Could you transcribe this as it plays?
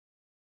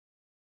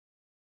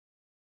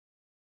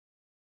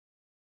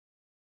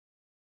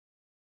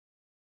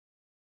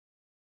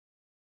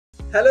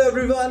Hello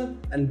everyone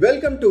and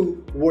welcome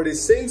to What is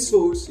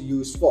Salesforce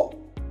Used For?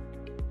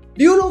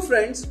 Do you know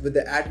friends, with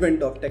the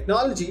advent of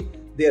technology,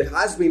 there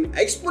has been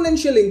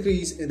exponential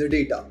increase in the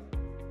data.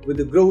 With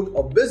the growth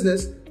of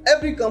business,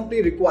 every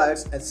company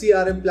requires a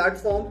CRM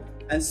platform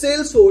and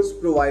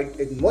Salesforce provides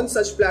one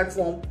such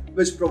platform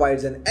which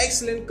provides an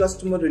excellent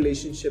customer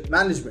relationship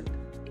management.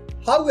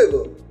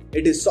 However,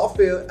 it is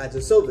software as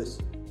a service.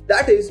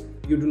 That is,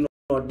 you do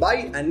not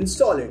buy and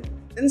install it.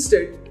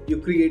 Instead, you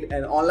create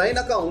an online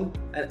account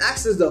and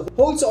access the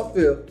whole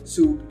software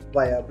suite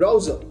via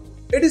browser.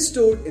 It is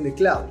stored in the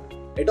cloud.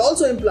 It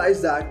also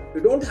implies that you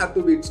don't have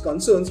to be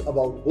concerned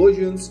about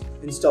versions,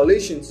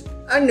 installations,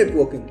 and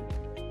networking,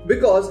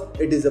 because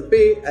it is a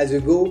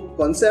pay-as-you-go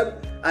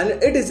concept and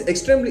it is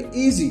extremely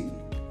easy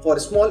for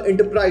small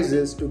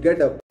enterprises to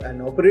get up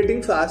and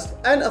operating fast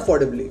and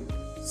affordably.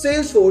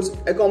 Salesforce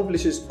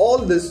accomplishes all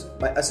this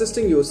by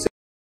assisting your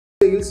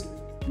sales,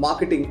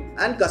 marketing,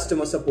 and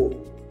customer support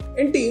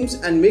in teams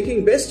and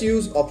making best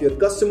use of your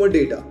customer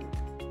data.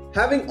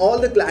 Having all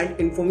the client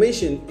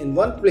information in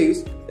one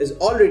place is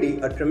already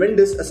a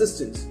tremendous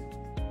assistance.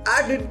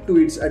 Added to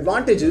its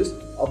advantages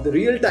of the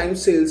real-time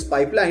sales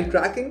pipeline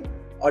tracking,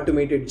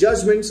 automated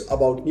judgments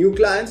about new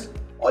clients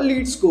or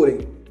lead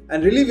scoring,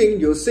 and relieving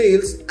your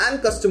sales and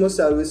customer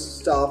service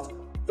staff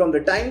from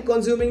the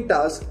time-consuming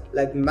tasks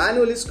like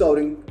manually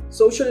scouring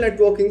social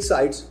networking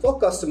sites for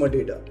customer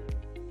data.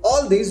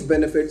 All these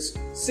benefits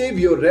save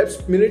your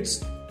reps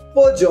minutes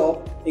per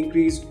job,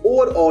 increase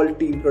overall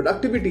team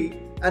productivity,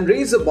 and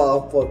raise the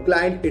bar for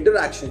client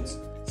interactions.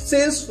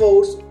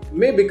 Salesforce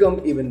may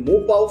become even more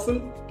powerful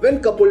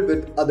when coupled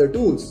with other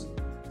tools.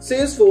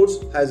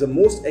 Salesforce has the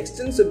most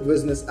extensive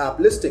business app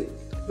listing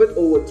with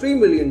over 3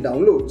 million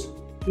downloads.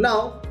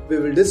 Now, we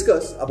will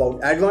discuss about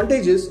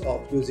advantages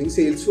of using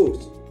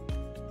Salesforce.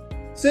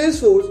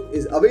 Salesforce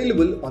is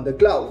available on the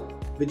cloud,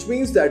 which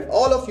means that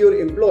all of your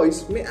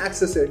employees may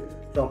access it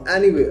from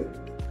anywhere.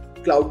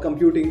 Cloud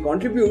computing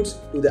contributes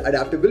to the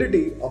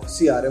adaptability of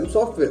CRM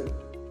software.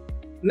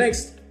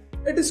 Next,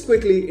 it is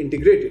quickly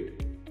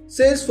integrated.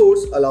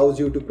 Salesforce allows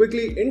you to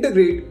quickly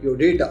integrate your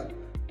data.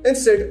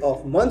 Instead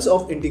of months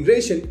of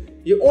integration,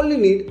 you only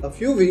need a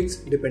few weeks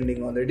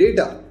depending on the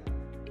data.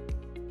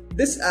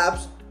 This app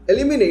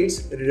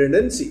eliminates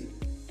redundancy.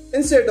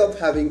 Instead of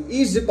having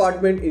each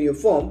department in your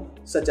firm,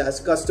 such as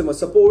customer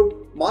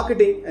support,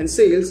 marketing, and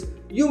sales,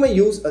 you may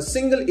use a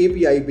single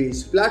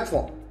API-based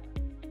platform.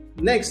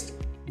 Next,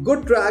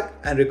 good track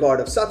and record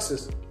of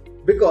success,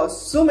 because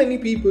so many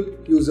people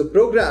use the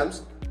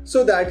programs,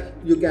 so that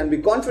you can be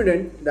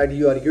confident that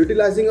you are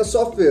utilizing a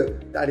software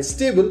that is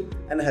stable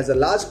and has a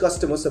large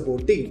customer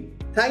support team.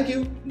 Thank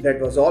you.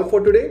 That was all for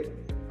today.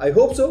 I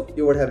hope so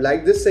you would have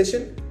liked this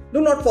session.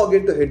 Do not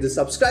forget to hit the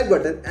subscribe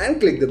button and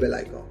click the bell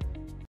icon.